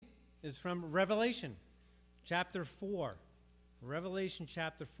is from Revelation chapter 4. Revelation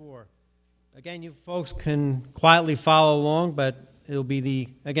chapter 4. Again, you folks can quietly follow along, but it'll be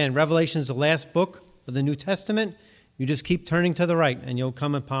Revelation is the last book of the New Testament. You just keep turning to the right, and you'll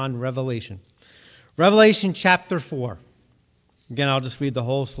come upon Revelation. Revelation chapter 4. Again, I'll just read the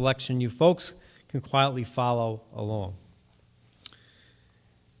whole selection. You folks can quietly follow along.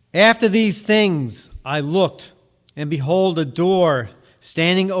 After these things I looked, and behold, a door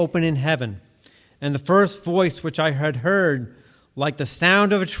standing open in heaven. And the first voice which I had heard, like the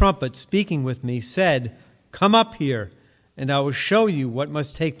sound of a trumpet speaking with me, said, "Come up here, and I will show you what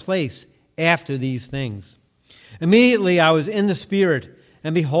must take place after these things." Immediately I was in the Spirit,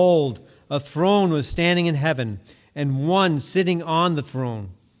 and behold, a throne was standing in heaven, and one sitting on the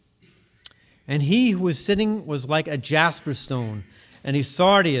throne. And he who was sitting was like a jasper stone, and a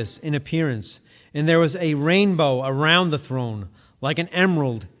sardius in appearance. And there was a rainbow around the throne, like an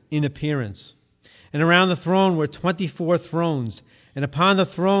emerald in appearance. And around the throne were 24 thrones, and upon the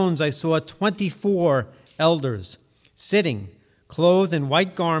thrones I saw 24 elders, sitting, clothed in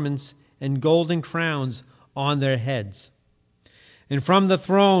white garments and golden crowns on their heads. And from the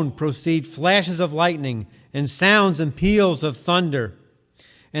throne proceed flashes of lightning, and sounds and peals of thunder.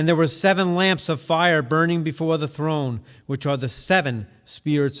 And there were 7 lamps of fire burning before the throne, which are the 7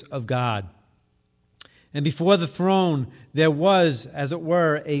 spirits of God. And before the throne there was, as it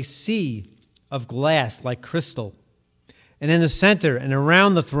were, a sea of glass like crystal. And in the center and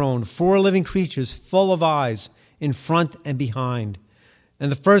around the throne 4 living creatures full of eyes in front and behind.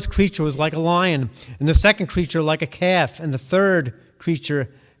 And the first creature was like a lion, and the second creature like a calf, and the third creature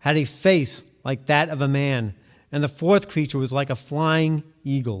had a face like that of a man, and the fourth creature was like a flying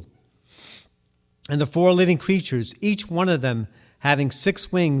eagle. And the 4 living creatures, each one of them having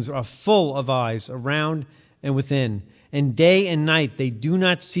 6 wings, are full of eyes around and within. And day and night they do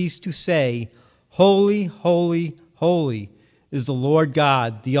not cease to say, "Holy, holy, holy is the Lord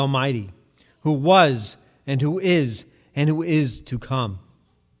God, the Almighty, who was and who is to come."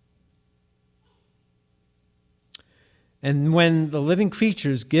 And when the living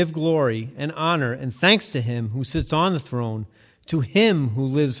creatures give glory and honor and thanks to him who sits on the throne, to him who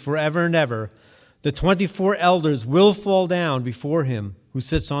lives forever and ever, the 24 elders will fall down before him who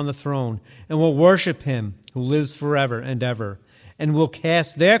sits on the throne, and will worship him who lives forever and ever, and will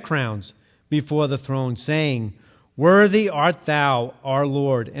cast their crowns before the throne, saying, "Worthy art thou, our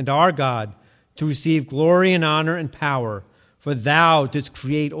Lord and our God, to receive glory and honor and power, for thou didst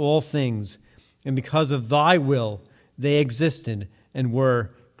create all things, and because of thy will they existed and were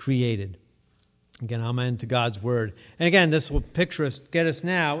created." Again, amen to God's word. And again, this will get us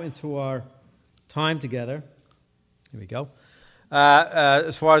now into our time together. Here we go.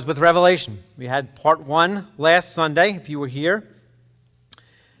 As far as with Revelation, we had part 1 last Sunday, if you were here.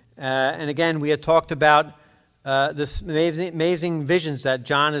 And again, we had talked about this amazing visions that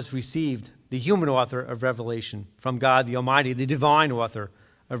John has received, the human author of Revelation, from God the Almighty, the divine author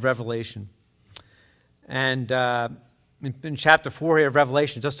of Revelation. And in chapter 4 here of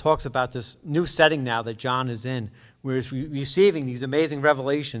Revelation, it just talks about this new setting now that John is in, where he's receiving these amazing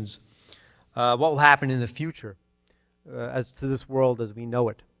revelations, what will happen in the future as to this world as we know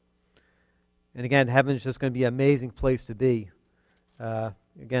it. And again, heaven is just going to be an amazing place to be.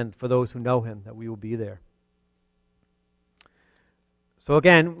 Again, for those who know him, that we will be there. So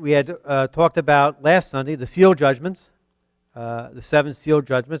again, we had talked about last Sunday the seal judgments, the 7 seal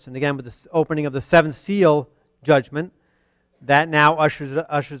judgments, and again with the opening of the 7th seal judgment, that now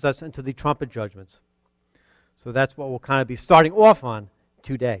ushers us into the trumpet judgments. So that's what we'll kind of be starting off on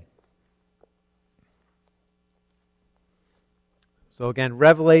today. So again,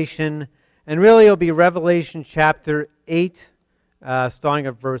 Revelation, and really it'll be Revelation chapter 8, starting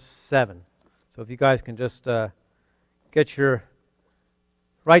at verse 7. So if you guys can just get your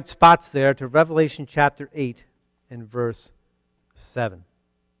right spots there to Revelation chapter 8 and verse 7.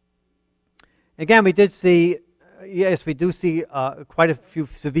 Again, we do see quite a few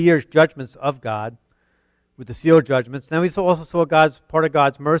severe judgments of God with the seal judgments. Then we also saw part of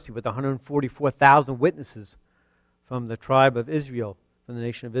God's mercy with 144,000 witnesses from the tribe of Israel, from the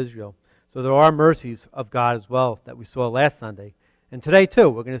nation of Israel. So there are mercies of God as well that we saw last Sunday. And today too,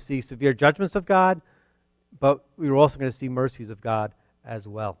 we're going to see severe judgments of God, but we're also going to see mercies of God as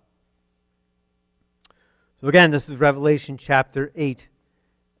well. So again, this is Revelation chapter 8,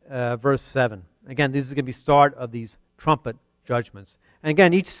 verse 7. Again, this is going to be the start of these trumpet judgments. And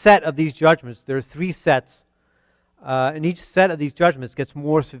again, each set of these judgments, there are 3 sets, and each set of these judgments gets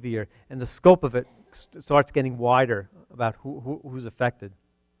more severe, and the scope of it starts getting wider about who's affected.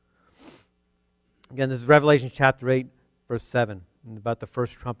 Again, this is Revelation chapter 8, verse 7, about the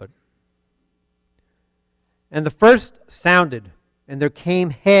first trumpet. And the first sounded, and there came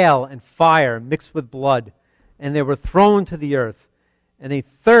hail and fire mixed with blood, and they were thrown to the earth. And a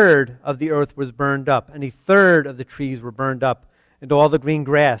third of the earth was burned up, and a third of the trees were burned up, and all the green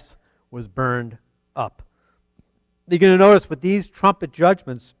grass was burned up. You're going to notice with these trumpet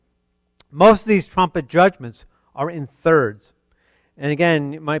judgments, most of these trumpet judgments are in thirds. And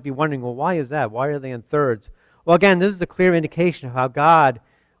again, you might be wondering, well, why is that? Why are they in thirds? Well, again, this is a clear indication of how God,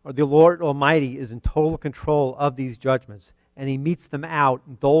 or the Lord Almighty, is in total control of these judgments. And He meets them out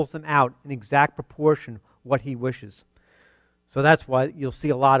and doles them out in exact proportion what He wishes. So that's why you'll see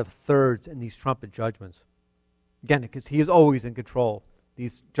a lot of thirds in these trumpet judgments. Again, because He is always in control.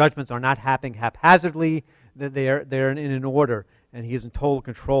 These judgments are not happening haphazardly. They're in an order. And He is in total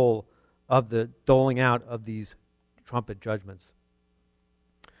control of the doling out of these trumpet judgments.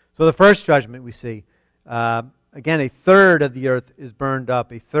 So the first judgment we see, again, a third of the earth is burned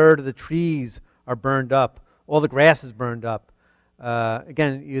up. A third of the trees are burned up. All the grass is burned up.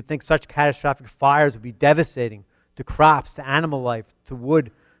 Again, you'd think such catastrophic fires would be devastating to crops, to animal life, to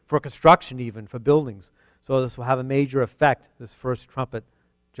wood, for construction even, for buildings. So this will have a major effect, this first trumpet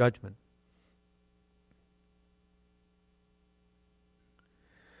judgment.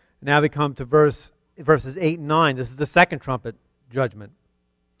 Now we come to verses 8 and 9. This is the second trumpet judgment.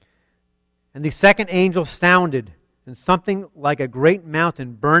 And the second angel sounded, and something like a great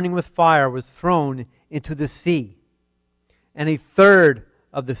mountain burning with fire was thrown into the sea. And a third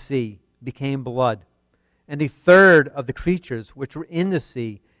of the sea became blood. And a third of the creatures which were in the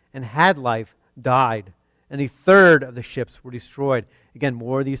sea and had life died. And a third of the ships were destroyed. Again,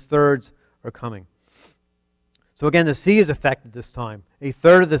 more of these thirds are coming. So again, the sea is affected this time. A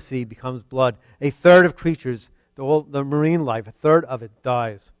third of the sea becomes blood. A third of creatures, the marine life, a third of it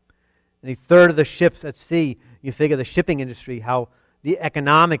dies. And a third of the ships at sea, you figure the shipping industry, how the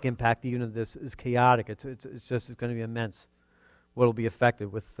economic impact even of this is chaotic. It's going to be immense what will be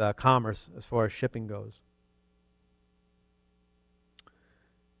affected with commerce as far as shipping goes.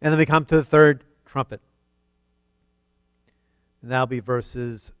 And then we come to the third trumpet. And that'll be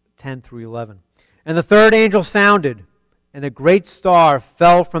verses 10 through 11. And the third angel sounded, and a great star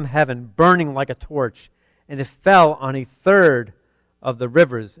fell from heaven, burning like a torch, and it fell on a third of the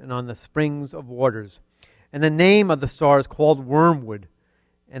rivers and on the springs of waters. And the name of the star is called Wormwood,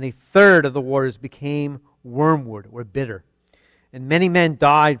 and a third of the waters became wormwood, or bitter. And many men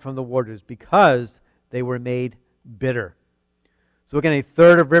died from the waters because they were made bitter. So again, a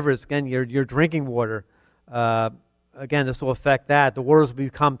third of rivers, again, your drinking water, again, this will affect that. The waters will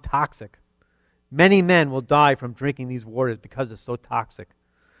become toxic. Many men will die from drinking these waters because it's so toxic.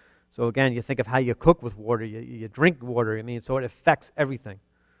 So again, you think of how you cook with water, you drink water, so it affects everything.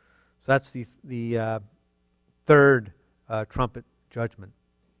 So that's the third trumpet judgment.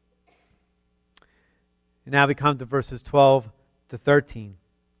 And now we come to verses 12 to 13.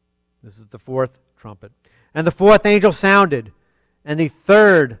 This is the fourth trumpet. And the fourth angel sounded, and a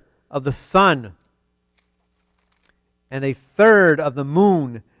third of the sun, and a third of the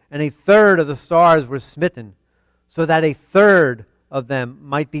moon, and a third of the stars were smitten, so that a third of them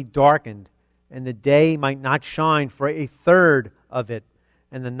might be darkened, and the day might not shine for a third of it,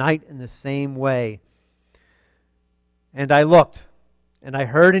 and the night in the same way. And I looked, and I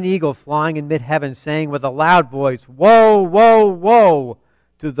heard an eagle flying in mid-heaven, saying with a loud voice, "Woe, woe, woe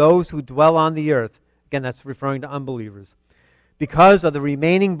to those who dwell on the earth." Again, that's referring to unbelievers. Because of the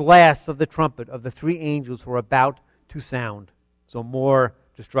remaining blasts of the trumpet of the three angels who are about to sound. So more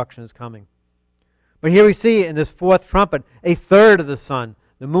destruction is coming. But here we see in this fourth trumpet, a third of the sun,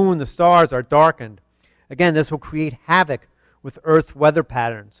 the moon, the stars are darkened. Again, this will create havoc with Earth's weather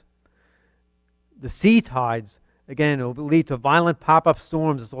patterns. The sea tides, again, it will lead to violent pop-up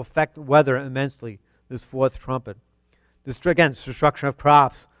storms. This will affect weather immensely, this fourth trumpet. Again, destruction of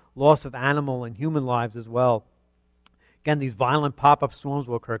crops, loss of animal and human lives as well. Again, these violent pop-up storms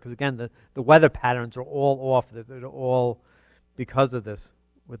will occur because, again, the weather patterns are all off. They're all because of this,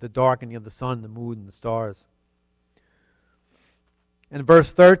 with the darkening of the sun, the moon, and the stars. In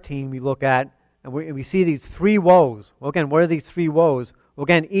verse 13, we look at, and we see these three woes. Well, again, what are these three woes? Well,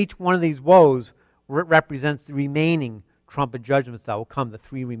 again, each one of these woes represents the remaining trumpet judgments that will come, the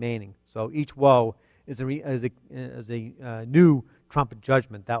three remaining. So each woe is a new trumpet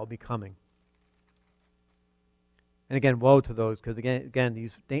judgment that will be coming. And again, woe to those, because again,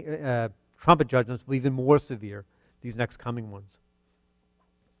 these trumpet judgments will be even more severe, these next coming ones.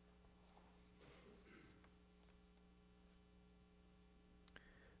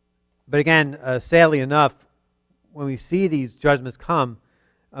 But again, sadly enough, when we see these judgments come,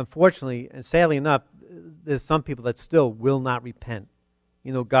 unfortunately, and sadly enough, there's some people that still will not repent.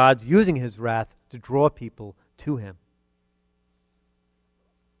 God's using His wrath to draw people to him.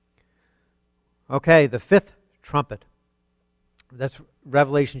 Okay, the fifth trumpet. That's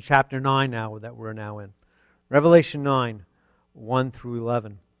Revelation chapter 9 now that we're now in. Revelation 9, 1 through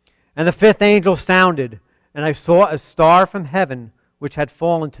 11. And the fifth angel sounded, and I saw a star from heaven which had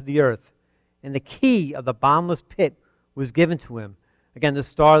fallen to the earth. And the key of the bottomless pit was given to him. Again, the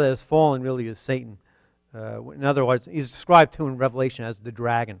star that has fallen really is Satan. In other words, he's described to in Revelation as the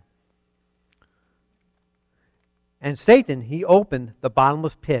dragon. And Satan, he opened the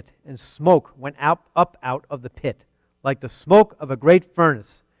bottomless pit, and smoke went up out of the pit, like the smoke of a great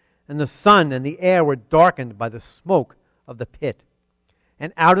furnace. And the sun and the air were darkened by the smoke of the pit.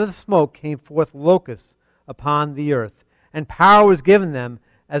 And out of the smoke came forth locusts upon the earth, and power was given them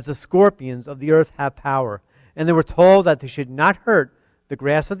as the scorpions of the earth have power. And they were told that they should not hurt the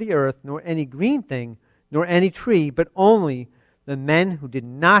grass of the earth, nor any green thing, nor any tree, but only the men who did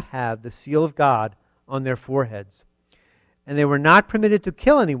not have the seal of God on their foreheads. And they were not permitted to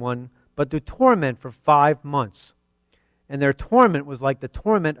kill anyone, but to torment for 5 months. And their torment was like the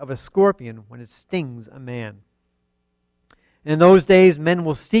torment of a scorpion when it stings a man. And in those days men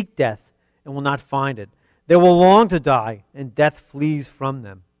will seek death and will not find it. They will long to die, and death flees from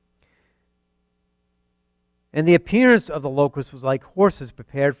them. And the appearance of the locusts was like horses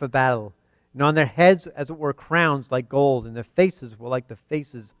prepared for battle, and on their heads as it were crowns like gold, and their faces were like the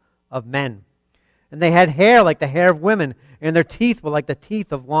faces of men. And they had hair like the hair of women, and their teeth were like the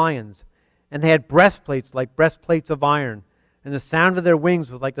teeth of lions. And they had breastplates like breastplates of iron, and the sound of their wings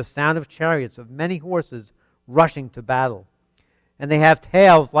was like the sound of chariots of many horses rushing to battle. And they have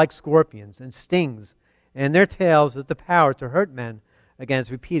tails like scorpions, and stings, and in their tails is the power to hurt men. Again,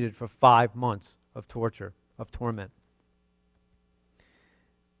 it's repeated for 5 months of torture, of torment.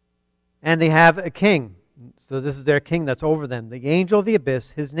 And they have a king. So this is their king that's over them. The angel of the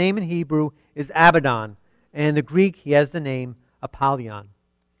abyss, his name in Hebrew is Abaddon, and in the Greek he has the name Apollyon.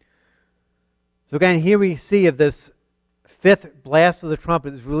 So again, here we see of this fifth blast of the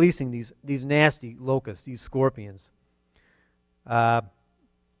trumpet is releasing these nasty locusts, these scorpions.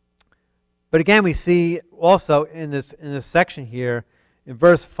 But again, we see also in this section here, in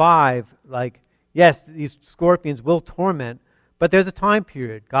verse 5, like, yes, these scorpions will torment, but there's a time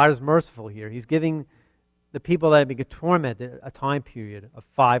period. God is merciful here. He's giving the people that have been tormented a time period of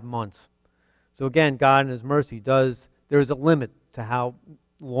 5 months. So again, God in His mercy there is a limit to how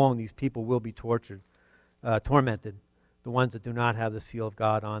long these people will be tormented, the ones that do not have the seal of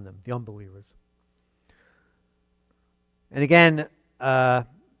God on them, the unbelievers. And again,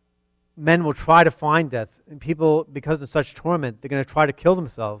 men will try to find death. And people, because of such torment, they're going to try to kill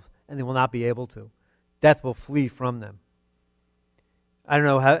themselves, and they will not be able to. Death will flee from them. I don't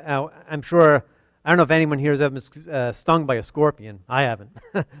know how I'm sure. I don't know if anyone here has ever been stung by a scorpion. I haven't.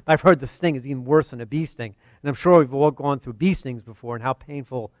 I've heard the sting is even worse than a bee sting. And I'm sure we've all gone through bee stings before and how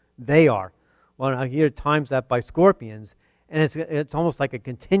painful they are. Well, I hear times that by scorpions, and it's almost like a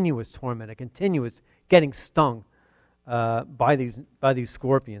continuous torment, a continuous getting stung by these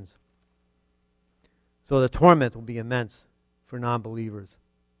scorpions. So the torment will be immense for non-believers.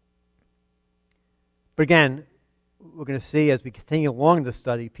 But again, we're going to see as we continue along the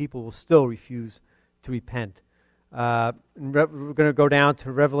study, people will still refuse to repent. We're going to go down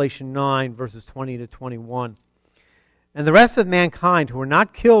to Revelation 9, verses 20 to 21. And the rest of mankind who were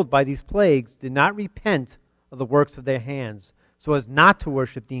not killed by these plagues did not repent of the works of their hands, so as not to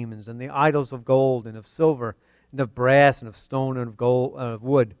worship demons and the idols of gold and of silver and of brass and of stone and of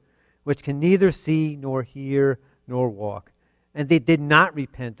wood, which can neither see nor hear nor walk. And they did not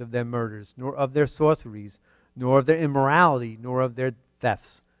repent of their murders, nor of their sorceries, nor of their immorality, nor of their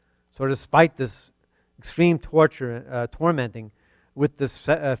thefts. So despite this extreme torture, tormenting with this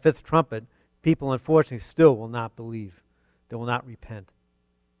fifth trumpet, people unfortunately still will not believe. They will not repent.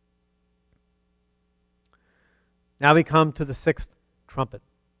 Now we come to the sixth trumpet.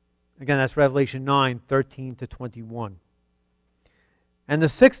 Again, that's Revelation 9, 13 to 21. And the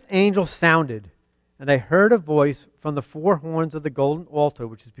sixth angel sounded, and I heard a voice from the four horns of the golden altar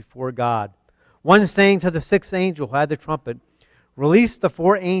which is before God. One saying to the sixth angel who had the trumpet, "Release the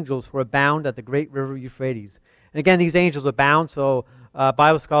four angels who are bound at the great river Euphrates." And again, these angels are bound, so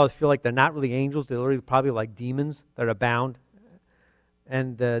Bible scholars feel like they're not really angels. They're literally probably like demons that are bound.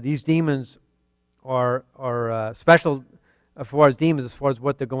 And these demons are special as far as demons, as far as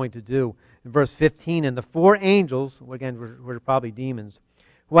what they're going to do. In verse 15, and the four angels, again, were probably demons,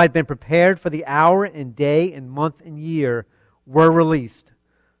 who had been prepared for the hour and day and month and year, were released,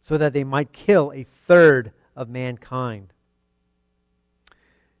 so that they might kill a third of mankind.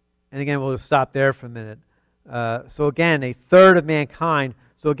 And again, we'll stop there for a minute. So again, a third of mankind.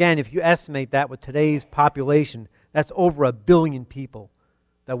 So again, if you estimate that with today's population, that's over 1 billion people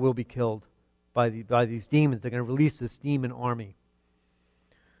that will be killed by these demons. They're going to release this demon army.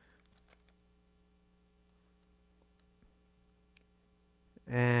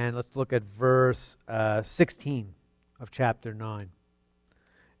 And let's look at verse 16 of chapter 9.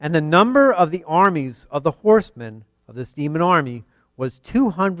 And the number of the armies of the horsemen of this demon army was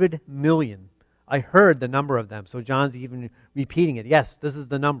 200 million. I heard the number of them. So John's even repeating it. Yes, this is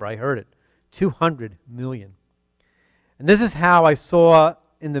the number. I heard it. 200 million. And this is how I saw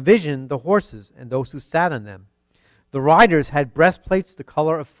in the vision the horses and those who sat on them. The riders had breastplates the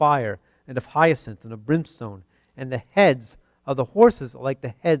color of fire and of hyacinth and of brimstone, and the heads of the horses are like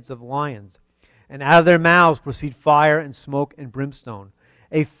the heads of lions. And out of their mouths proceed fire and smoke and brimstone.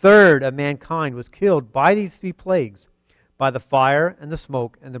 A third of mankind was killed by these 3 plagues, by the fire and the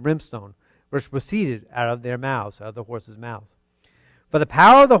smoke and the brimstone, which proceeded out of their mouths, out of the horses' mouths. For the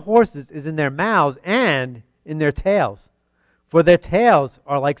power of the horses is in their mouths and in their tails. For their tails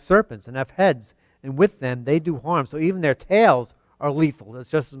are like serpents and have heads, and with them they do harm. So even their tails are lethal. It's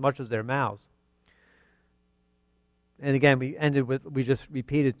just as much as their mouths. And again, we just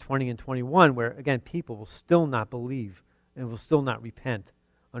repeated 20 and 21, where again, people will still not believe and will still not repent,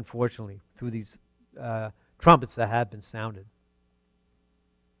 unfortunately, through these trumpets that have been sounded.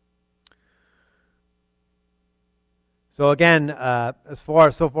 So again,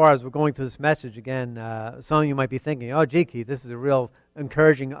 so far as we're going through this message, again, some of you might be thinking, "Oh, gee, Keith, this is a real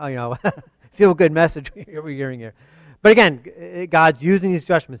encouraging, feel-good message we're hearing here." But again, God's using these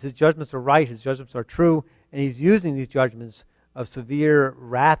judgments. His judgments are right. His judgments are true. And He's using these judgments of severe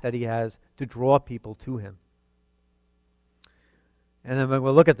wrath that He has to draw people to Him. And then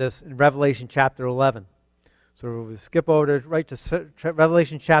we'll look at this in Revelation chapter 11. So we'll skip over right to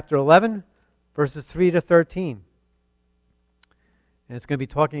Revelation chapter 11, verses 3 to 13. And it's going to be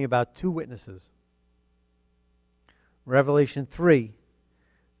talking about 2 witnesses. Revelation chapter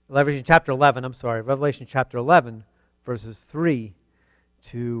 11, verses 3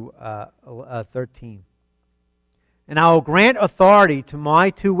 to 13. And I will grant authority to my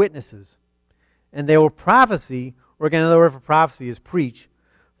 2 witnesses, and they will prophesy, or again, another word for prophecy is preach,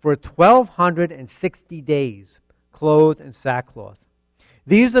 for 1,260 days, clothed in sackcloth.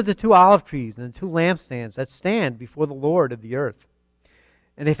 These are the 2 olive trees and the 2 lampstands that stand before the Lord of the earth.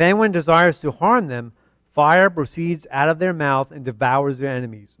 And if anyone desires to harm them, fire proceeds out of their mouth and devours their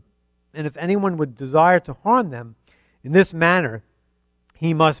enemies. And if anyone would desire to harm them in this manner,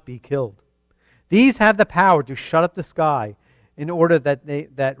 he must be killed. These have the power to shut up the sky in order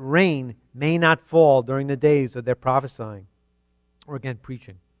that rain may not fall during the days of their prophesying, or again,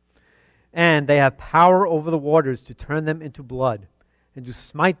 preaching. And they have power over the waters to turn them into blood, and to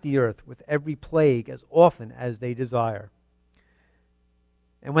smite the earth with every plague as often as they desire.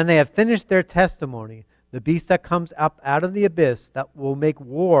 And when they have finished their testimony, the beast that comes up out of the abyss that will make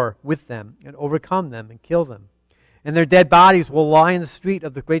war with them and overcome them and kill them. And their dead bodies will lie in the street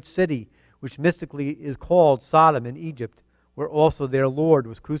of the great city, which mystically is called Sodom in Egypt, where also their Lord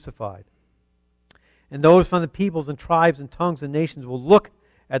was crucified. And those from the peoples and tribes and tongues and nations will look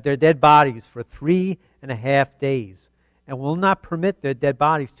at their dead bodies for 3.5 days, and will not permit their dead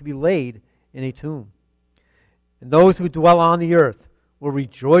bodies to be laid in a tomb. And those who dwell on the earth will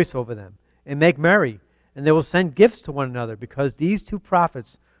rejoice over them and make merry, and they will send gifts to one another, because these 2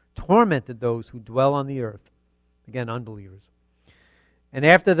 prophets tormented those who dwell on the earth. Again, unbelievers. And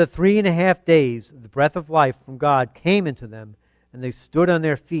after the 3.5 days, the breath of life from God came into them, and they stood on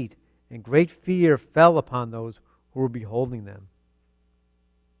their feet, and great fear fell upon those who were beholding them.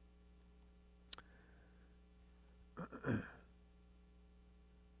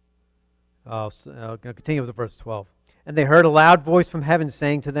 I'll continue with verse 12. And they heard a loud voice from heaven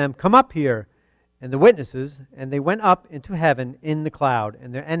saying to them, "Come up here." And the witnesses, and they went up into heaven in the cloud,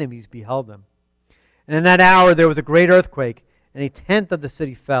 and their enemies beheld them. And in that hour there was a great earthquake, and 1/10 of the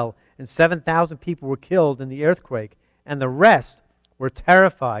city fell, and 7,000 people were killed in the earthquake, and the rest were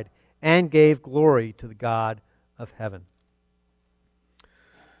terrified and gave glory to the God of heaven.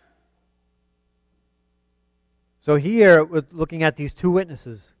 So here we're looking at these 2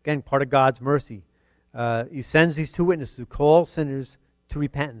 witnesses, again, part of God's mercy. He sends these 2 witnesses to call sinners to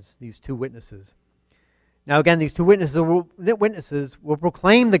repentance, these 2 witnesses. Now again, these 2 witnesses will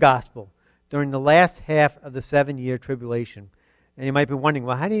proclaim the gospel during the last half of the 7-year tribulation. And you might be wondering,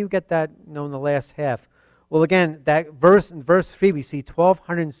 well, how do you get that in the last half? Well, again, that verse in verse 3, we see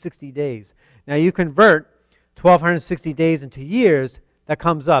 1,260 days. Now you convert 1,260 days into years, that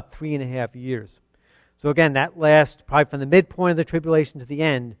comes up 3.5 years. So again, that last, probably from the midpoint of the tribulation to the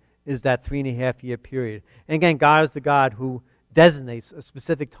end, is that 3.5 year period. And again, God is the God who designates a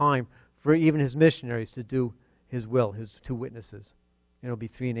specific time for even his missionaries to do his will, his two witnesses. It'll be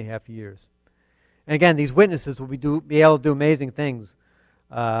 3.5 years. And again, these witnesses will be able to do amazing things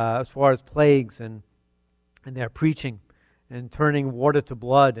as far as plagues and their preaching and turning water to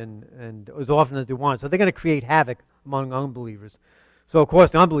blood and as often as they want. So they're going to create havoc among unbelievers. So, of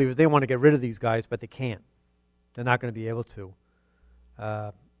course, the unbelievers, they want to get rid of these guys, but they can't. They're not going to be able to.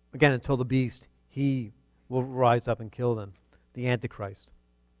 Again, until the beast, he will rise up and kill them, the Antichrist.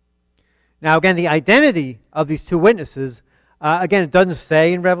 Now, again, the identity of these two witnesses, again, it doesn't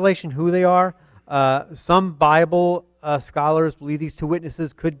say in Revelation who they are. Some Bible scholars believe these two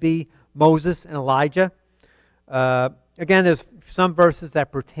witnesses could be Moses and Elijah. Again, there's some verses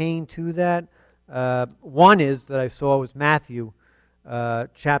that pertain to that. One is that I saw was Matthew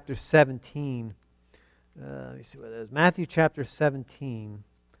chapter 17. Let me see what it is. Matthew chapter 17.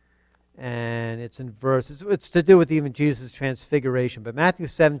 And it's in verses. It's to do with even Jesus' transfiguration. But Matthew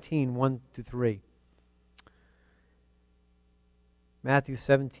 17, 1-3. Matthew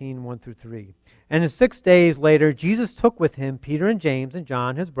 17, 1-3. And 6 days later, Jesus took with him Peter and James and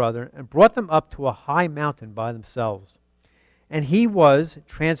John, his brother, and brought them up to a high mountain by themselves. And he was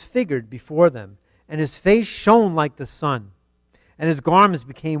transfigured before them, and his face shone like the sun, and his garments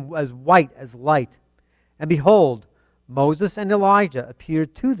became as white as light. And behold, Moses and Elijah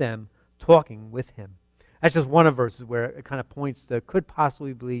appeared to them, talking with him. That's just one of the verses where it kind of points to could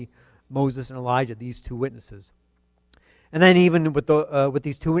possibly be Moses and Elijah, these two witnesses. And then even with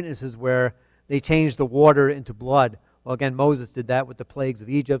these two witnesses where they changed the water into blood. Well, again, Moses did that with the plagues of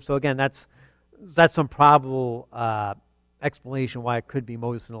Egypt. So again, that's some probable explanation why it could be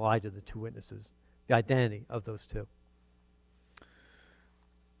Moses and Elijah, the two witnesses, the identity of those two.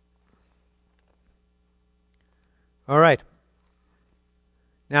 All right.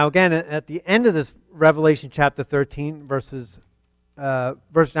 Now again, at the end of this Revelation chapter 13,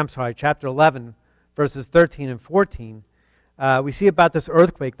 chapter 11, verses 13 and 14, we see about this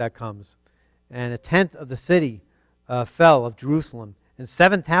earthquake that comes. And a tenth of the city fell of Jerusalem, and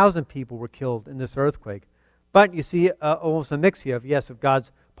 7,000 people were killed in this earthquake. But you see almost a mix here of, yes, of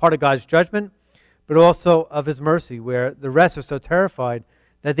part of God's judgment, but also of his mercy, where the rest are so terrified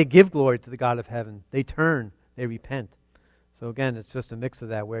that they give glory to the God of heaven. They turn, they repent. So again, it's just a mix of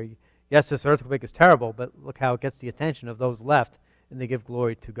that, where, yes, this earthquake is terrible, but look how it gets the attention of those left, and they give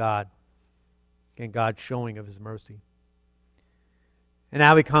glory to God. Again, God showing of his mercy. And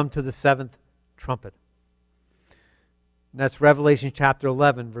now we come to the seventh trumpet. And that's Revelation chapter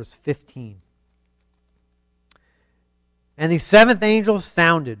 11, verse 15. And the seventh angel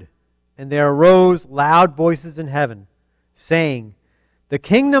sounded, and there arose loud voices in heaven, saying, "The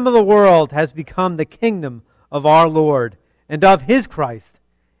kingdom of the world has become the kingdom of our Lord, and of his Christ,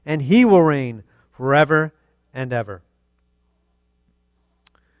 and he will reign forever and ever."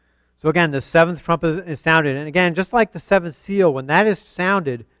 So again, the seventh trumpet is sounded. And again, just like the seventh seal, when that is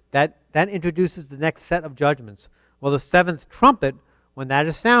sounded, that introduces the next set of judgments. Well, the seventh trumpet, when that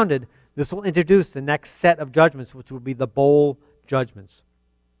is sounded, this will introduce the next set of judgments, which will be the bowl judgments.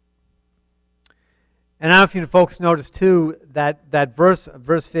 And I don't know if you folks notice too, that verse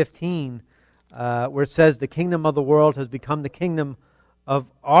 15, where it says, "The kingdom of the world has become the kingdom of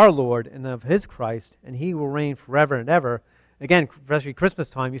our Lord and of his Christ, and he will reign forever and ever." Again, especially Christmas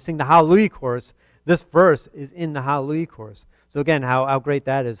time, you sing the Hallelujah chorus. This verse is in the Hallelujah chorus. So again, how great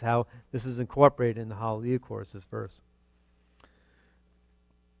that is, how this is incorporated in the Hallelujah chorus, this verse.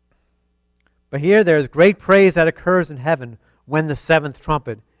 But here there is great praise that occurs in heaven when the seventh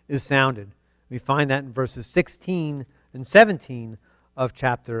trumpet is sounded. We find that in verses 16 and 17 of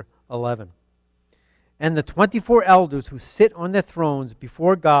chapter 11. And the 24 elders who sit on their thrones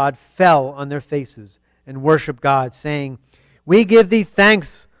before God fell on their faces and worshiped God, saying, "We give thee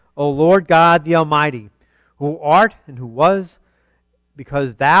thanks, O Lord God the Almighty, who art and who was,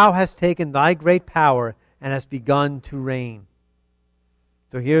 because thou hast taken thy great power and hast begun to reign."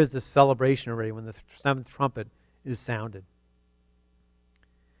 So here's the celebration already when the seventh trumpet is sounded.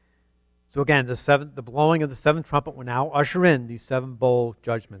 So again, the blowing of the seventh trumpet will now usher in these seven bowl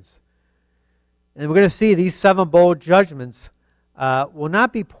judgments. And we're going to see these seven bowl judgments will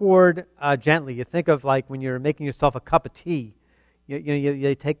not be poured gently. You think of like when you're making yourself a cup of tea.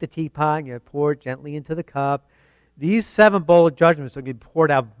 You take the teapot and you pour it gently into the cup. These seven bowl judgments are going to be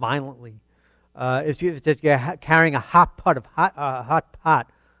poured out violently. If you're carrying a hot pot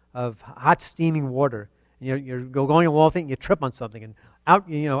of hot steaming water, and you're going along and you trip on something, and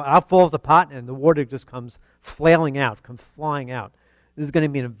out falls the pot, and the water just comes flailing out, comes flying out. This is going to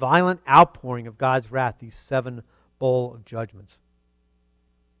be a violent outpouring of God's wrath, these seven bowl of judgments.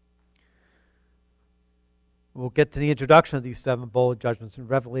 We'll get to the introduction of these 7 bowl judgments in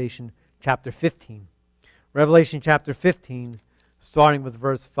Revelation chapter 15. Revelation chapter 15, starting with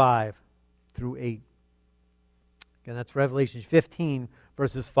verse 5 through 8. Again, that's Revelation 15,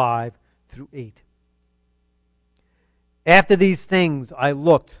 verses 5 through 8. After these things I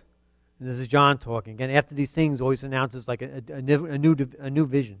looked, and this is John talking. Again, after these things always announces like a new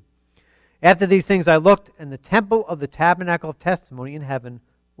vision. After these things I looked, and the temple of the tabernacle of testimony in heaven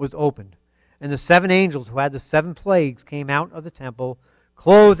was opened. And the 7 angels who had the 7 plagues came out of the temple,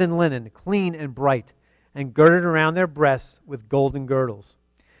 clothed in linen, clean and bright, and girded around their breasts with golden girdles.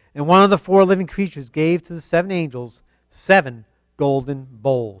 And one of the 4 living creatures gave to the 7 angels 7 golden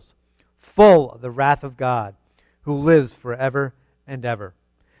bowls, full of the wrath of God, who lives forever and ever.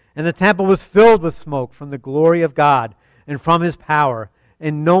 And the temple was filled with smoke from the glory of God and from His power,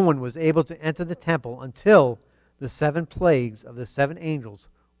 and no one was able to enter the temple until the 7 plagues of the 7 angels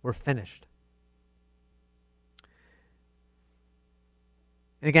were finished.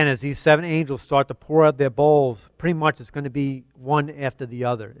 And again, as these 7 angels start to pour out their bowls, pretty much it's going to be one after the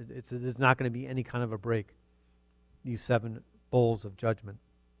other. There's not going to be any kind of a break. These 7 bowls of judgment.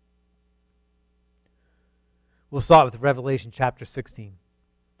 We'll start with Revelation chapter 16,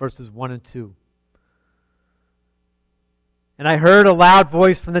 verses 1 and 2. And I heard a loud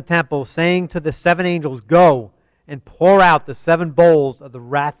voice from the temple saying to the 7 angels, "Go and pour out the 7 bowls of the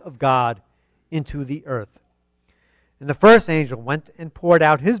wrath of God into the earth." And the first angel went and poured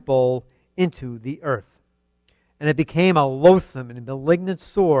out his bowl into the earth. And it became a loathsome and malignant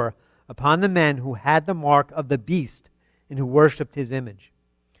sore upon the men who had the mark of the beast and who worshipped his image.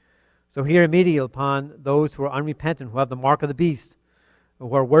 So here immediately upon those who are unrepentant, who have the mark of the beast,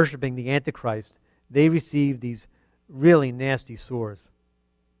 who are worshiping the Antichrist, they receive these really nasty sores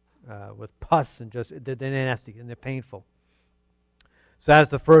with pus, and just they're nasty and they're painful. So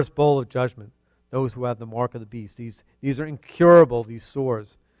that's the first bowl of judgment. Those who have the mark of the beast. These are incurable, these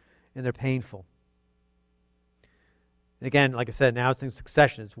sores, and they're painful. And again, like I said, now it's in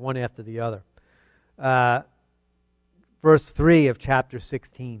succession. It's one after the other. Verse 3 of chapter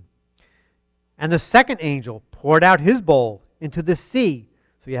 16. And the second angel poured out his bowl into the sea.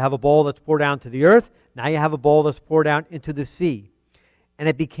 So you have a bowl that's poured out to the earth. Now you have a bowl that's poured out into the sea. And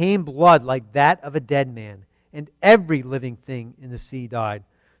it became blood like that of a dead man. And every living thing in the sea died.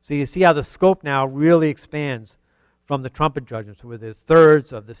 So you see how the scope now really expands from the trumpet judgments, where there's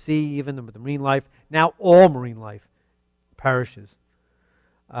thirds of the sea, even with the marine life. Now all marine life perishes.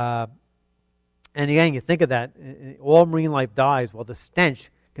 And again, you think of that, all marine life dies, while the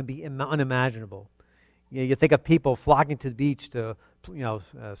stench can be unimaginable. You think of people flocking to the beach to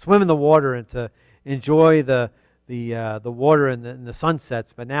swim in the water and to enjoy the water and the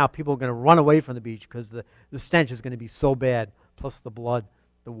sunsets, but now people are going to run away from the beach because the stench is going to be so bad, plus the blood.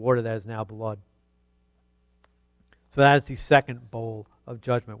 The water that is now blood. So that is the second bowl of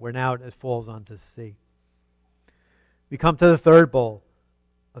judgment, where now it falls onto the sea. We come to the third bowl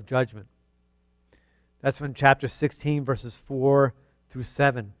of judgment. That's from chapter 16, verses 4 through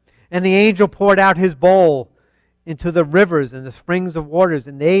 7. And the angel poured out his bowl into the rivers and the springs of waters,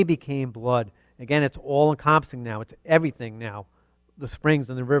 and they became blood. Again, it's all-encompassing now. It's everything now. The springs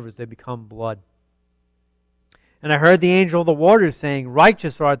and the rivers, they become blood. And I heard the angel of the waters saying,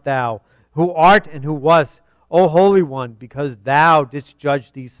 "Righteous art thou, who art and who wast, O Holy One, because thou didst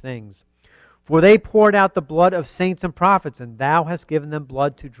judge these things. For they poured out the blood of saints and prophets, and thou hast given them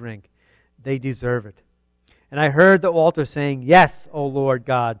blood to drink. They deserve it." And I heard the altar saying, "Yes, O Lord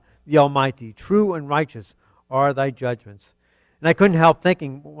God, the Almighty, true and righteous are thy judgments." And I couldn't help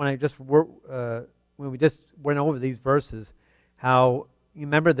thinking when we just went over these verses, how you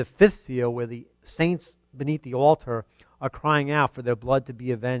remember the 5th seal, where the saints beneath the altar are crying out for their blood to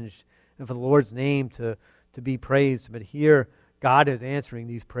be avenged and for the Lord's name to be praised. But here, God is answering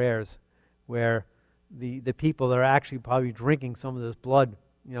these prayers, where the people are actually probably drinking some of this blood,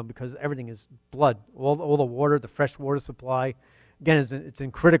 because everything is blood. All the water, the fresh water supply, again, it's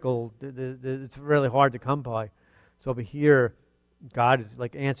in critical. It's really hard to come by. So over here, God is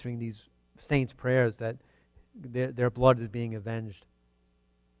like answering these saints' prayers that their blood is being avenged.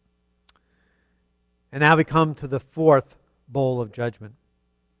 And now we come to the fourth bowl of judgment.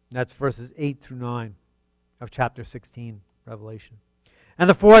 And that's verses 8 through 9 of chapter 16, Revelation. And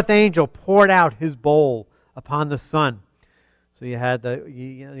the fourth angel poured out his bowl upon the sun. So you had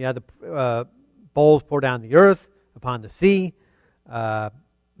the bowls poured down the earth, upon the sea, and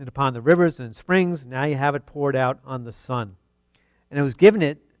upon the rivers and springs. Now you have it poured out on the sun. And it was given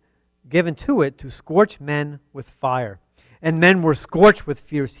to it to scorch men with fire. And men were scorched with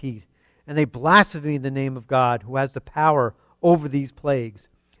fierce heat. And they blasphemed the name of God, who has the power over these plagues.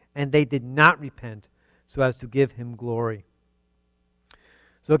 And they did not repent, so as to give him glory.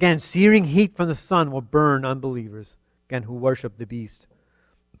 So again, searing heat from the sun will burn unbelievers, again, who worship the beast.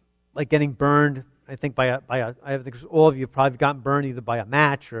 Like getting burned, I think I think all of you have probably gotten burned either by a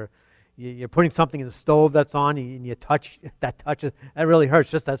match or you're putting something in the stove that's on and you touch, that really hurts,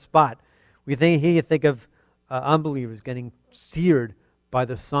 just that spot. You think of unbelievers getting seared by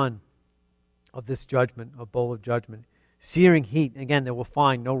the sun of this judgment, a bowl of judgment. Searing heat, again, they will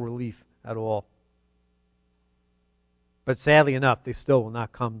find no relief at all. But sadly enough, they still will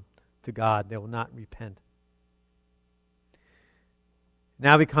not come to God. They will not repent.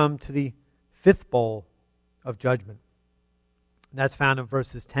 Now we come to the fifth bowl of judgment. And that's found in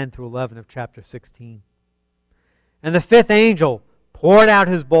verses 10 through 11 of chapter 16. And the fifth angel poured out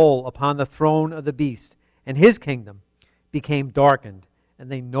his bowl upon the throne of the beast, and his kingdom became darkened,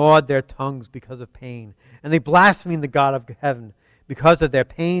 and they gnawed their tongues because of pain. And they blasphemed the God of heaven because of their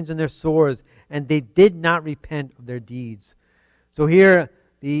pains and their sores, and they did not repent of their deeds. So here,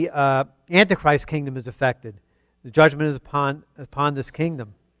 the Antichrist kingdom is affected. The judgment is upon this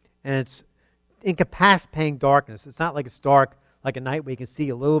kingdom. And it's incapacitating darkness. It's not like it's dark like at night where you can see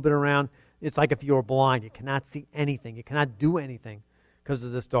a little bit around. It's like if you were blind. You cannot see anything. You cannot do anything because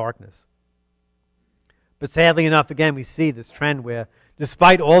of this darkness. But sadly enough, again, we see this trend where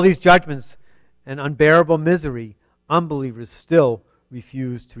despite all these judgments and unbearable misery, unbelievers still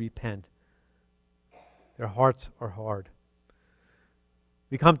refuse to repent. Their hearts are hard.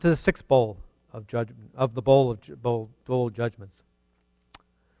 We come to the sixth bowl of judgment, of the bowl of judgments.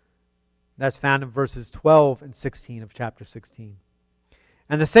 That's found in verses 12 and 16 of chapter 16.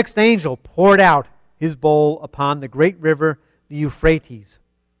 And the sixth angel poured out his bowl upon the great river, the Euphrates,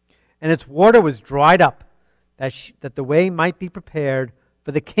 and its water was dried up, that the way might be prepared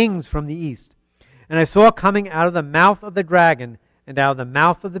for the kings from the east. And I saw coming out of the mouth of the dragon, and out of the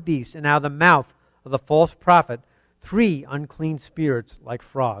mouth of the beast, and out of the mouth of the false prophet, 3 unclean spirits like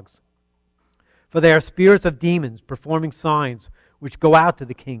frogs. For they are spirits of demons, performing signs, which go out to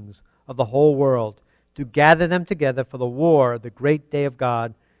the kings of the whole world, to gather them together for the war of the great day of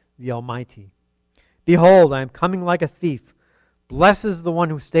God, the Almighty. Behold, I am coming like a thief. Blessed is the one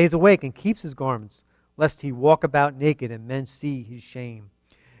who stays awake and keeps his garments, lest he walk about naked and men see his shame.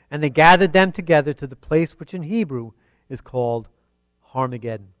 And they gathered them together to the place which in Hebrew is called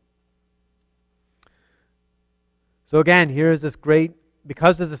Armageddon. So again, here is this great,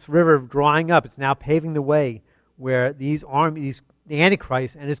 because of this river drying up, it's now paving the way where the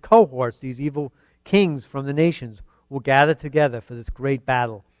Antichrist and his cohorts, these evil kings from the nations, will gather together for this great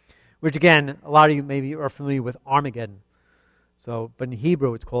battle. Which again, a lot of you maybe are familiar with Armageddon. But in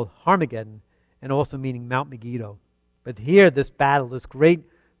Hebrew it's called Armageddon, and also meaning Mount Megiddo. But here this battle, this great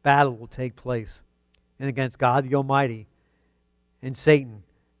battle will take place. And against God the Almighty and Satan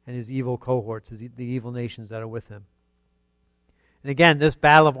and his evil cohorts, the evil nations that are with him. And again, this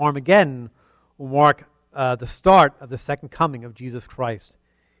battle of Armageddon will mark the start of the second coming of Jesus Christ,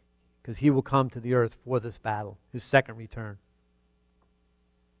 because he will come to the earth for this battle, his second return.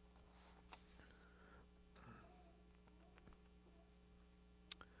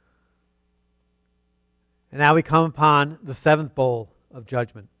 And now we come upon the seventh bowl of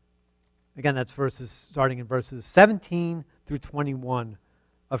judgment. Again, that's starting in verses 17 through 21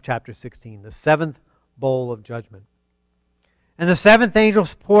 of chapter 16, the seventh bowl of judgment. And the seventh angel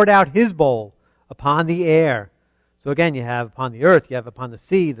poured out his bowl upon the air. So again, you have upon the earth, you have upon the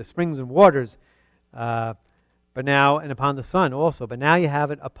sea, the springs and waters, and upon the sun also. But now you have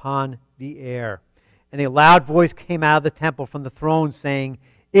it upon the air. And a loud voice came out of the temple from the throne saying,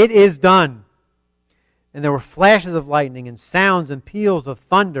 "It is done." And there were flashes of lightning and sounds and peals of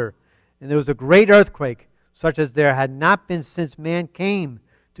thunder. And there was a great earthquake, such as there had not been since man came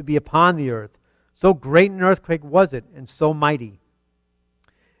to be upon the earth. So great an earthquake was it, and so mighty.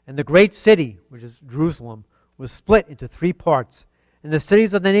 And the great city, which is Jerusalem, was split into 3 parts. And the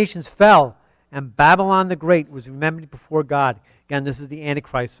cities of the nations fell, and Babylon the Great was remembered before God. Again, this is the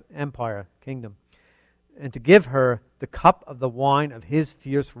Antichrist empire, kingdom. And to give her the cup of the wine of his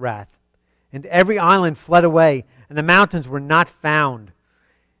fierce wrath. And every island fled away, and the mountains were not found.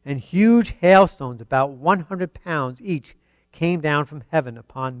 And huge hailstones, about 100 pounds each, came down from heaven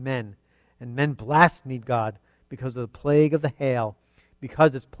upon men. And men blasphemed God because of the plague of the hail,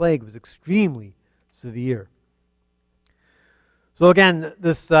 because its plague was extremely severe. So again,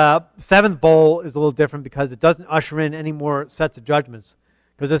 this seventh bowl is a little different because it doesn't usher in any more sets of judgments,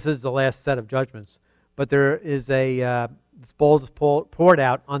 because this is the last set of judgments. But there is this bowl is poured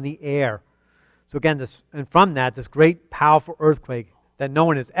out on the air. So again, from that, this great powerful earthquake that no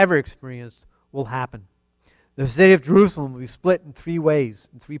one has ever experienced will happen. The city of Jerusalem will be split in 3 ways,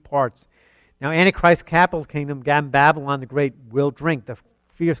 in 3 parts. Now Antichrist's capital kingdom, Babylon the Great, will drink the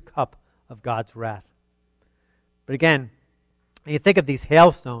fierce cup of God's wrath. But again, when you think of these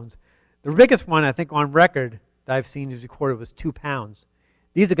hailstones, the biggest one I think on record that I've seen is recorded was 2 pounds.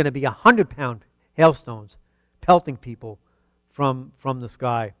 These are going to be 100-pound hailstones pelting people from the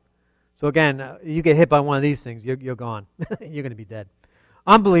sky. So again, you get hit by one of these things, you're gone. You're going to be dead.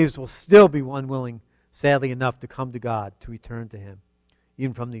 Unbelievers will still be unwilling, sadly enough, to come to God, to return to Him,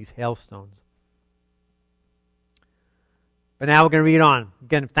 even from these hailstones. But now we're going to read on.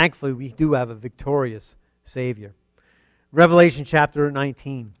 Again, thankfully, we do have a victorious Savior. Revelation chapter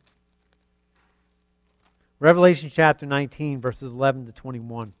 19. Revelation chapter 19, verses 11 to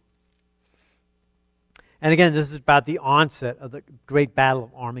 21. And again, this is about the onset of the great battle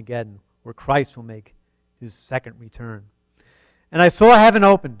of Armageddon, where Christ will make His second return. And I saw heaven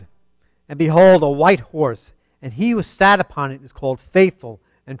opened, and behold, a white horse, and He who sat upon it is called Faithful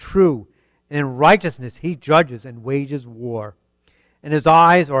and True, and in righteousness He judges and wages war. And His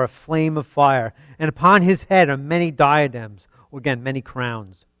eyes are a flame of fire, and upon His head are many diadems, or again, many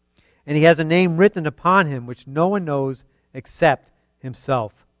crowns. And He has a name written upon Him which no one knows except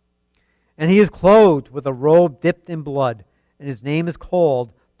Himself. And He is clothed with a robe dipped in blood, and His name is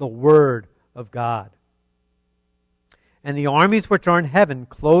called the Word of God. And the armies which are in heaven,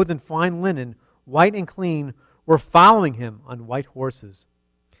 clothed in fine linen, white and clean, were following Him on white horses.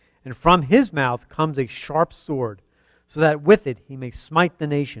 And from His mouth comes a sharp sword, so that with it He may smite the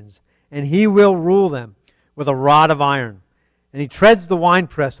nations, and He will rule them with a rod of iron. And He treads the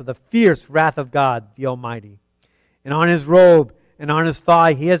winepress of the fierce wrath of God, the Almighty. And on His robe and on His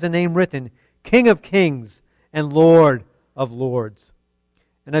thigh He has a name written, King of Kings and Lord of Lords.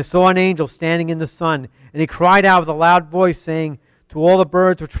 And I saw an angel standing in the sun, and he cried out with a loud voice, saying to all the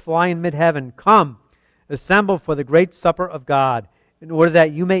birds which fly in mid-heaven, Come, assemble for the great supper of God, in order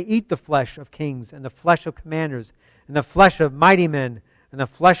that you may eat the flesh of kings, and the flesh of commanders, and the flesh of mighty men, and the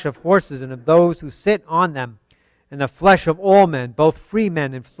flesh of horses, and of those who sit on them, and the flesh of all men, both free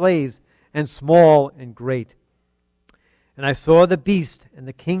men and slaves, and small and great. And I saw the beast and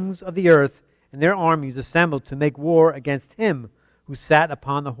the kings of the earth and their armies assembled to make war against Him who sat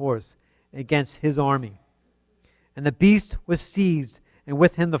upon the horse, and against His army. And the beast was seized, and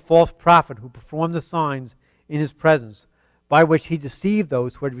with him the false prophet who performed the signs in His presence, by which he deceived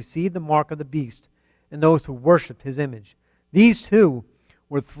those who had received the mark of the beast, and those who worshipped His image. These two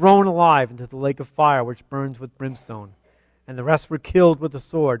were thrown alive into the lake of fire which burns with brimstone, and the rest were killed with the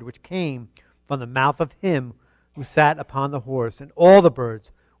sword which came from the mouth of Him who sat upon the horse, and all the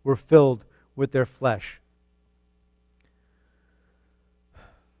birds were filled with their flesh.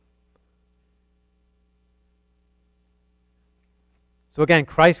 So again,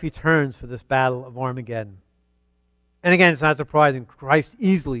 Christ returns for this battle of Armageddon. And again, it's not surprising, Christ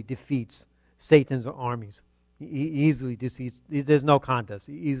easily defeats Satan's armies. He easily defeats, there's no contest,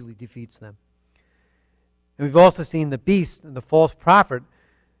 He easily defeats them. And we've also seen the beast and the false prophet,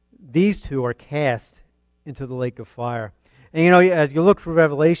 these two are cast into the lake of fire. And you know, as you look through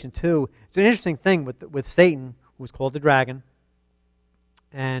Revelation 2, it's an interesting thing with Satan, who's called the dragon.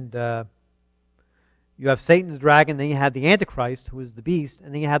 And you have Satan the dragon, then you have the Antichrist, who is the beast,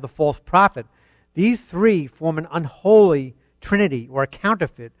 and then you have the false prophet. These three form an unholy trinity, or a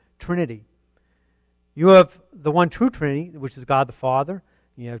counterfeit trinity. You have the one true Trinity, which is God the Father.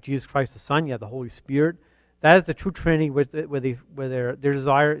 You have Jesus Christ the Son. You have the Holy Spirit. That is the true Trinity where their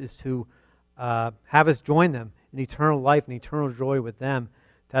desire is to have us join them in eternal life and eternal joy with them,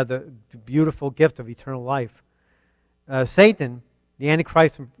 to have the beautiful gift of eternal life. Satan, the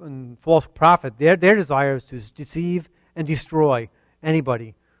Antichrist and false prophet, their desire is to deceive and destroy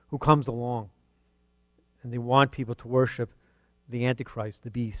anybody who comes along. And they want people to worship the Antichrist,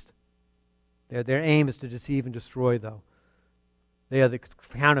 the beast. Their aim is to deceive and destroy, though. They are the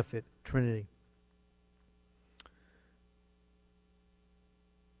counterfeit Trinity.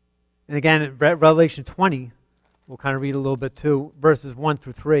 And again, in Revelation 20, we'll kind of read a little bit too, verses 1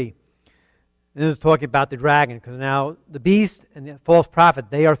 through 3. And this is talking about the dragon, because now the beast and the false prophet,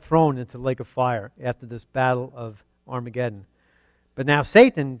 they are thrown into the lake of fire after this battle of Armageddon. But now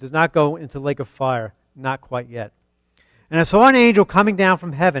Satan does not go into the lake of fire, not quite yet. And I saw an angel coming down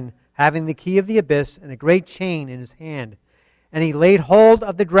from heaven, having the key of the abyss and a great chain in his hand. And he laid hold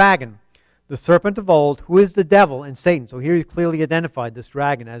of the dragon, the serpent of old, who is the devil and Satan. So here he's clearly identified this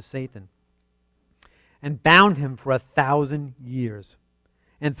dragon as Satan. And bound him for 1,000 years.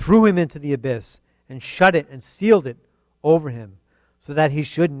 And threw him into the abyss, and shut it and sealed it over him, so that he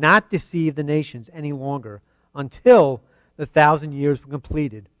should not deceive the nations any longer, until the 1,000 years were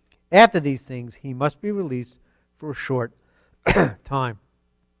completed. After these things, he must be released for a short time.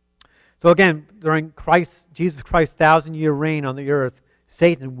 So again, during Jesus Christ's 1,000-year reign on the earth,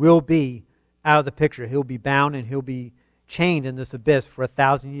 Satan will be out of the picture. He'll be bound and he'll be chained in this abyss for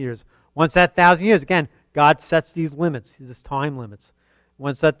 1,000 years. Once that 1,000 years, again, God sets these limits, these time limits.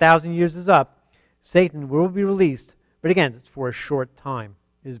 Once that 1,000 years is up, Satan will be released. But again, it's for a short time.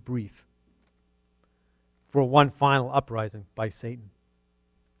 It is brief. For one final uprising by Satan.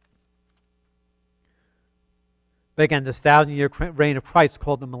 But again, this 1,000-year reign of Christ is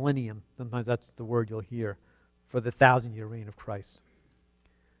called the millennium. Sometimes that's the word you'll hear for the 1,000-year reign of Christ.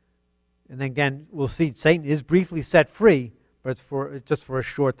 And then again, we'll see Satan is briefly set free, but it's just for a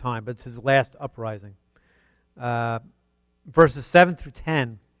short time. But it's his last uprising. Verses 7 through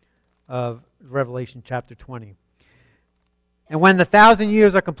 10 of Revelation chapter 20. And when the 1,000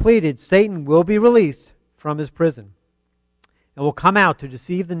 years are completed, Satan will be released from his prison and will come out to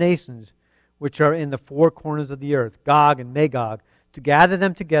deceive the nations which are in the four corners of the earth, Gog and Magog, to gather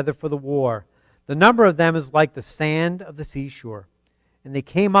them together for the war. The number of them is like the sand of the seashore. And they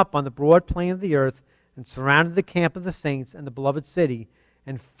came up on the broad plain of the earth and surrounded the camp of the saints and the beloved city,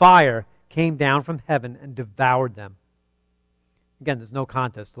 and fire came down from heaven and devoured them. Again, there's no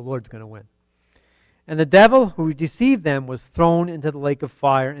contest. The Lord's going to win. And the devil who deceived them was thrown into the lake of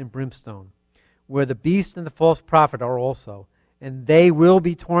fire and brimstone, where the beast and the false prophet are also, and they will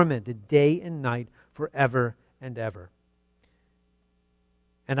be tormented day and night forever and ever.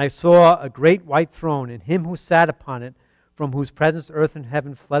 And I saw a great white throne, and him who sat upon it, from whose presence earth and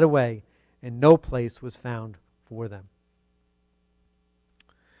heaven fled away, and no place was found for them.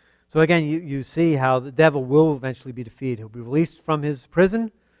 So again, you see how the devil will eventually be defeated. He'll be released from his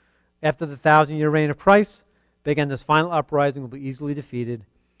prison after the 1,000-year reign of Christ. But again, this final uprising will be easily defeated,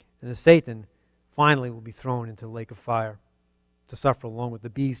 and the Satan finally will be thrown into the lake of fire to suffer along with the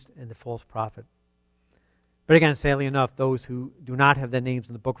beast and the false prophet. But again, sadly enough, those who do not have their names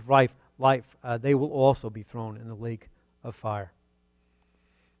in the book of life, they will also be thrown in the lake of fire.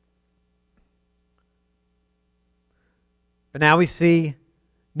 But now we see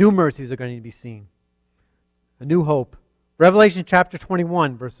new mercies are going to be seen. A new hope. Revelation chapter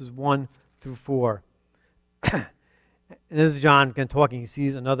 21, verses 1 through 4. And this is John again talking. He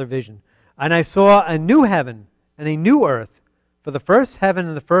sees another vision. And I saw a new heaven and a new earth, for the first heaven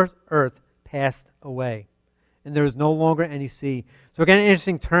and the first earth passed away, and there is no longer any sea. So again, an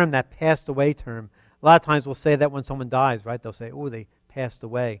interesting term, that passed away term. A lot of times we'll say that when someone dies, right? They'll say, oh, they passed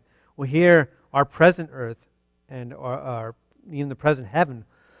away. Well, here, our present earth and our even the present heaven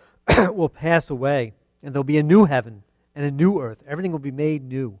will pass away, and there'll be a new heaven and a new earth. Everything will be made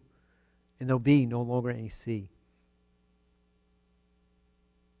new, and there'll be no longer any sea.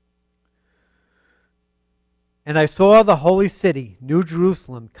 And I saw the holy city, New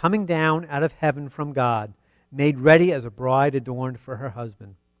Jerusalem, coming down out of heaven from God, made ready as a bride adorned for her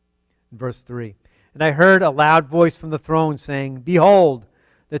husband. Verse 3. And I heard a loud voice from the throne saying, Behold,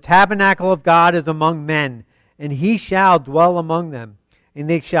 the tabernacle of God is among men, and he shall dwell among them, and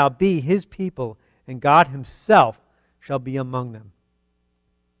they shall be his people, and God himself shall be among them.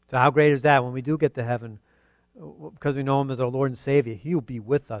 So how great is that when we do get to heaven, because we know him as our Lord and Savior? He will be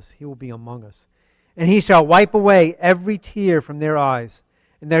with us. He will be among us. And he shall wipe away every tear from their eyes,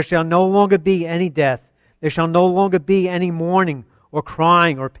 and there shall no longer be any death. There shall no longer be any mourning or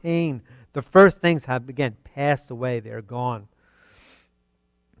crying or pain. The first things have, again, passed away. They are gone.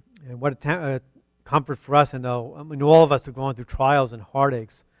 And what a comfort for us to know. I mean, all of us have gone through trials and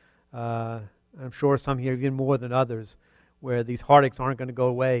heartaches. I'm sure some here even more than others, where these heartaches aren't going to go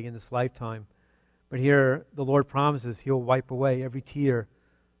away in this lifetime. But here, the Lord promises he'll wipe away every tear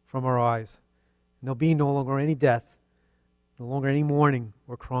from our eyes. And there'll be no longer any death, no longer any mourning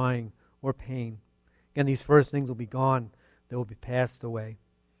or crying or pain. Again, these first things will be gone. They will be passed away.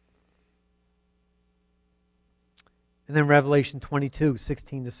 And then Revelation 22,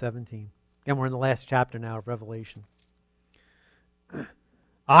 16 to 17. Again, we're in the last chapter now of Revelation.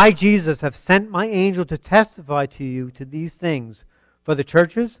 I, Jesus, have sent my angel to testify to you to these things. For the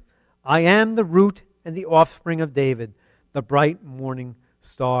churches, I am the root and the offspring of David, the bright morning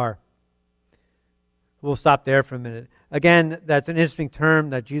star. We'll stop there for a minute. Again, that's an interesting term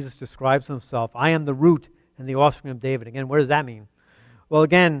that Jesus describes himself. I am the root and the offspring of David. Again, what does that mean? Well,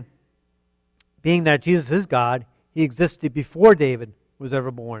 again, being that Jesus is God, he existed before David was ever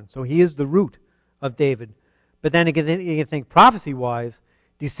born. So he is the root of David. But then again, you can think prophecy-wise,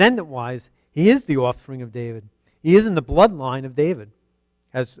 descendant-wise, he is the offspring of David. He is in the bloodline of David,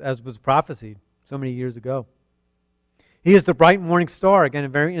 as was prophesied so many years ago. He is the bright morning star. Again, a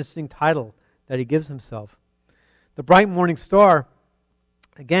very interesting title that he gives himself. The bright morning star,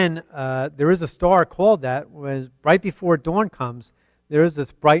 again, there is a star called that, was right before dawn comes, there is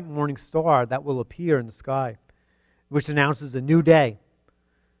this bright morning star that will appear in the sky, which announces a new day.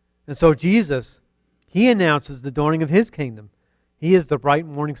 And so Jesus, he announces the dawning of his kingdom. He is the bright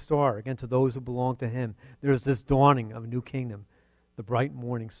morning star, again, to those who belong to him. There is this dawning of a new kingdom, the bright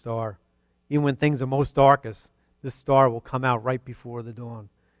morning star. Even when things are most darkest, this star will come out right before the dawn.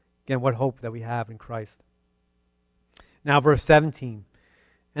 Again, what hope that we have in Christ. Now, verse 17.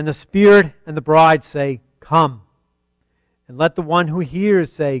 And the Spirit and the bride say, Come. And let the one who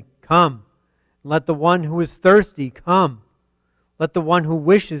hears say, Come. And let the one who is thirsty come. Let the one who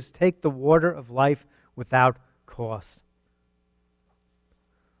wishes take the water of life without cost.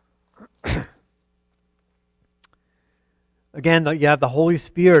 Again, you have the Holy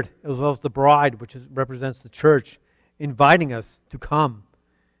Spirit as well as the bride, which represents the church, inviting us to come.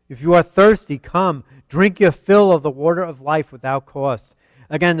 If you are thirsty, come. Drink your fill of the water of life without cost.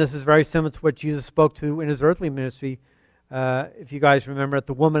 Again, this is very similar to what Jesus spoke to in his earthly ministry. If you guys remember, at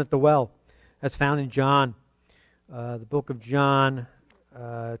the woman at the well. That's found in John, the book of John,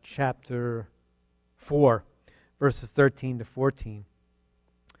 chapter 4, verses 13 to 14.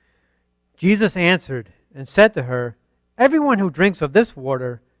 Jesus answered and said to her, Everyone who drinks of this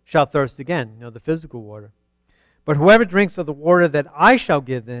water shall thirst again, the physical water. But whoever drinks of the water that I shall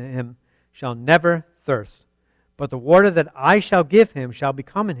give him shall never thirst. But the water that I shall give him shall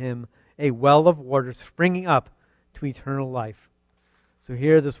become in him a well of water springing up to eternal life. So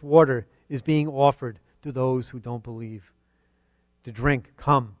here this water is being offered to those who don't believe. To drink,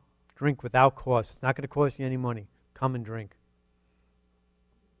 come. Drink without cost. It's not going to cost you any money. Come and drink.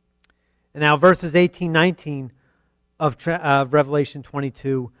 And now verses 18, 19 of Revelation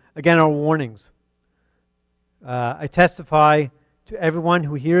 22, again are warnings. I testify to everyone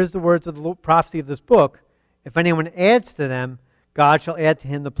who hears the words of the prophecy of this book. If anyone adds to them, God shall add to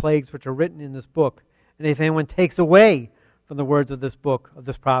him the plagues which are written in this book. And if anyone takes away from the words of this book, of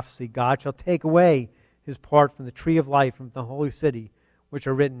this prophecy, God shall take away his part from the tree of life, from the holy city, which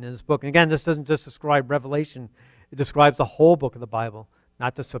are written in this book. And again, this doesn't just describe Revelation. It describes the whole book of the Bible.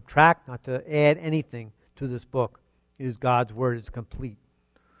 Not to subtract, not to add anything to this book. It is God's word. It's complete.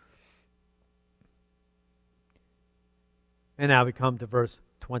 And now we come to verse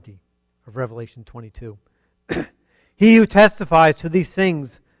 20 of Revelation 22. He who testifies to these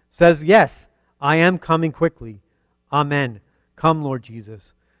things says, Yes, I am coming quickly. Amen. Come, Lord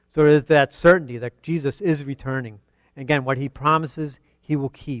Jesus. So there is that certainty that Jesus is returning. And again, what he promises, he will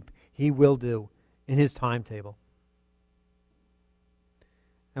keep. He will do in his timetable.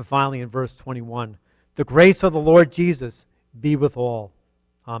 And finally, in verse 21, the grace of the Lord Jesus be with all.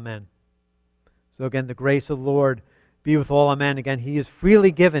 Amen. So again, the grace of the Lord be with all. Amen. Again, he is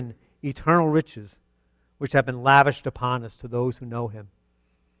freely given eternal riches, which have been lavished upon us to those who know him.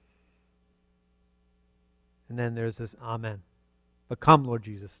 And then there's this Amen. But come, Lord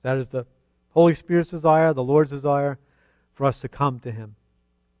Jesus. That is the Holy Spirit's desire, the Lord's desire, for us to come to him.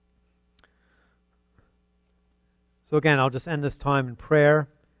 So again, I'll just end this time in prayer.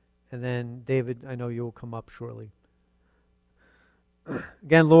 And then, David, I know you will come up shortly.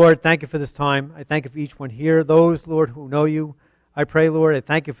 Again, Lord, thank you for this time. I thank you for each one here. Those, Lord, who know you, I pray, Lord, I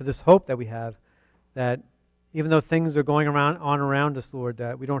thank you for this hope that we have, that even though things are going on around us, Lord,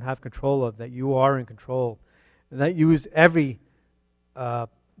 that we don't have control of, that you are in control, and that you use every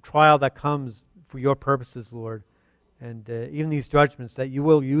trial that comes for your purposes, Lord, and even these judgments, that you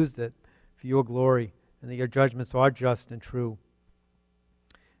will use it for your glory, and that your judgments are just and true.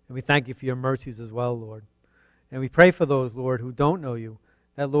 And we thank you for your mercies as well, Lord. And we pray for those, Lord, who don't know you,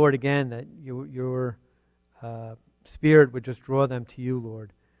 that, Lord, again, that your Spirit would just draw them to you,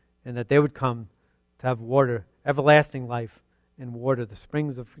 Lord, and that they would come to have water, everlasting life and water, the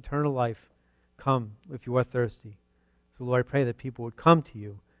springs of eternal life. Come if you are thirsty. So, Lord, I pray that people would come to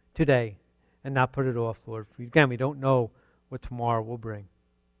you today and not put it off, Lord. For again, we don't know what tomorrow will bring.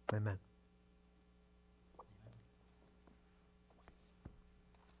 Amen.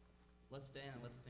 Let's stand and let's sing.